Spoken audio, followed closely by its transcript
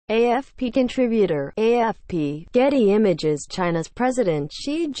AFP contributor, AFP, Getty Images. China's President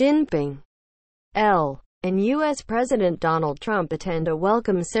Xi Jinping and U.S. President Donald Trump attend a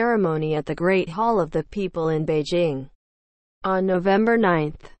welcome ceremony at the Great Hall of the People in Beijing. On November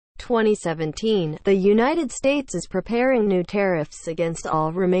 9, 2017, the United States is preparing new tariffs against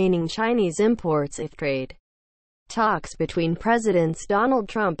all remaining Chinese imports if trade talks between Presidents Donald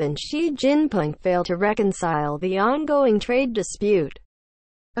Trump and Xi Jinping fail to reconcile the ongoing trade dispute.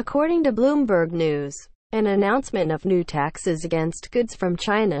 According to Bloomberg News, an announcement of new taxes against goods from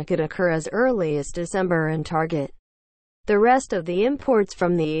China could occur as early as December and target the rest of the imports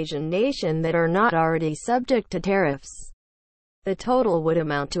from the Asian nation that are not already subject to tariffs. The total would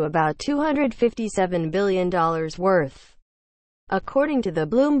amount to about $257 billion worth. According to the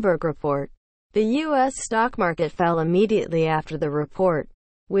Bloomberg report, the U.S. stock market fell immediately after the report,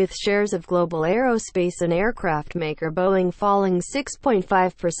 with shares of global aerospace and aircraft maker Boeing falling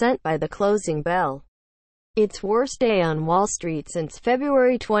 6.5% by the closing bell. Its worst day on Wall Street since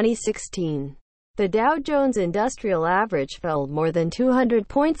February 2016. The Dow Jones Industrial Average fell more than 200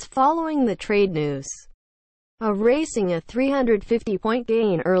 points following the trade news, erasing a 350-point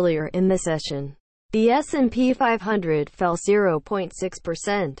gain earlier in the session. The S&P 500 fell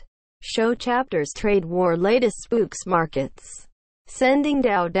 0.6%. Show chapters trade war latest spooks markets, sending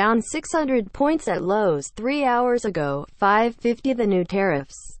Dow down 600 points at lows 3 hours ago. 550. The new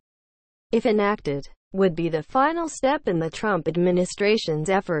tariffs, if enacted, would be the final step in the Trump administration's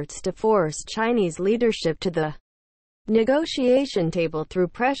efforts to force Chinese leadership to the negotiation table through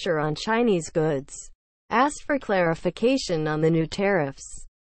pressure on Chinese goods. Asked for clarification on the new tariffs,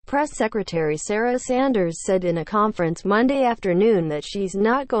 Press Secretary Sarah Sanders said in a conference Monday afternoon that she's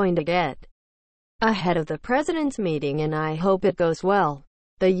not going to get ahead of the president's meeting and I hope it goes well.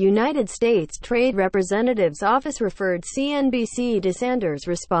 The United States Trade Representative's office referred CNBC to Sanders'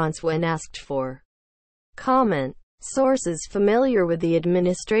 response when asked for comment. Sources familiar with the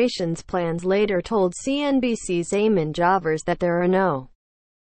administration's plans later told CNBC's Eamon Javers that there are no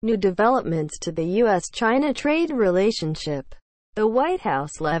new developments to the U.S.-China trade relationship. The White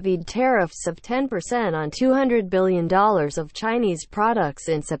House levied tariffs of 10% on $200 billion of Chinese products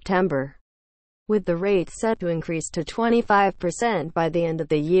in September, with the rate set to increase to 25% by the end of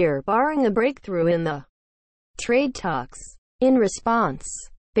the year, barring a breakthrough in the trade talks. In response,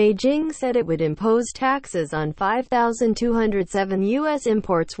 Beijing said it would impose taxes on 5,207 U.S.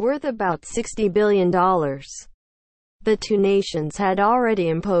 imports worth about $60 billion. The two nations had already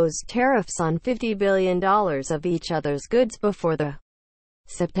imposed tariffs on $50 billion of each other's goods before the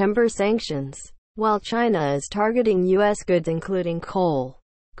September sanctions. While China is targeting U.S. goods including coal,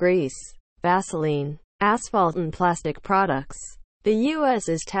 grease, Vaseline, asphalt and plastic products, the U.S.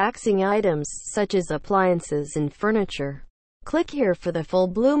 is taxing items such as appliances and furniture. Click here for the full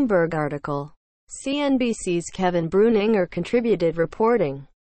Bloomberg article. CNBC's Kevin Bruninger contributed reporting.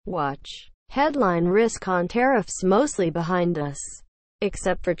 Watch. Headline: Risk on tariffs mostly behind us.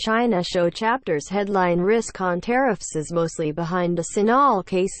 Except for China. Show chapters. Headline: Risk on tariffs is mostly behind us in all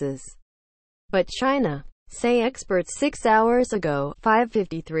cases. But China, say experts 6 hours ago.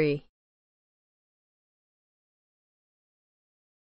 5:53.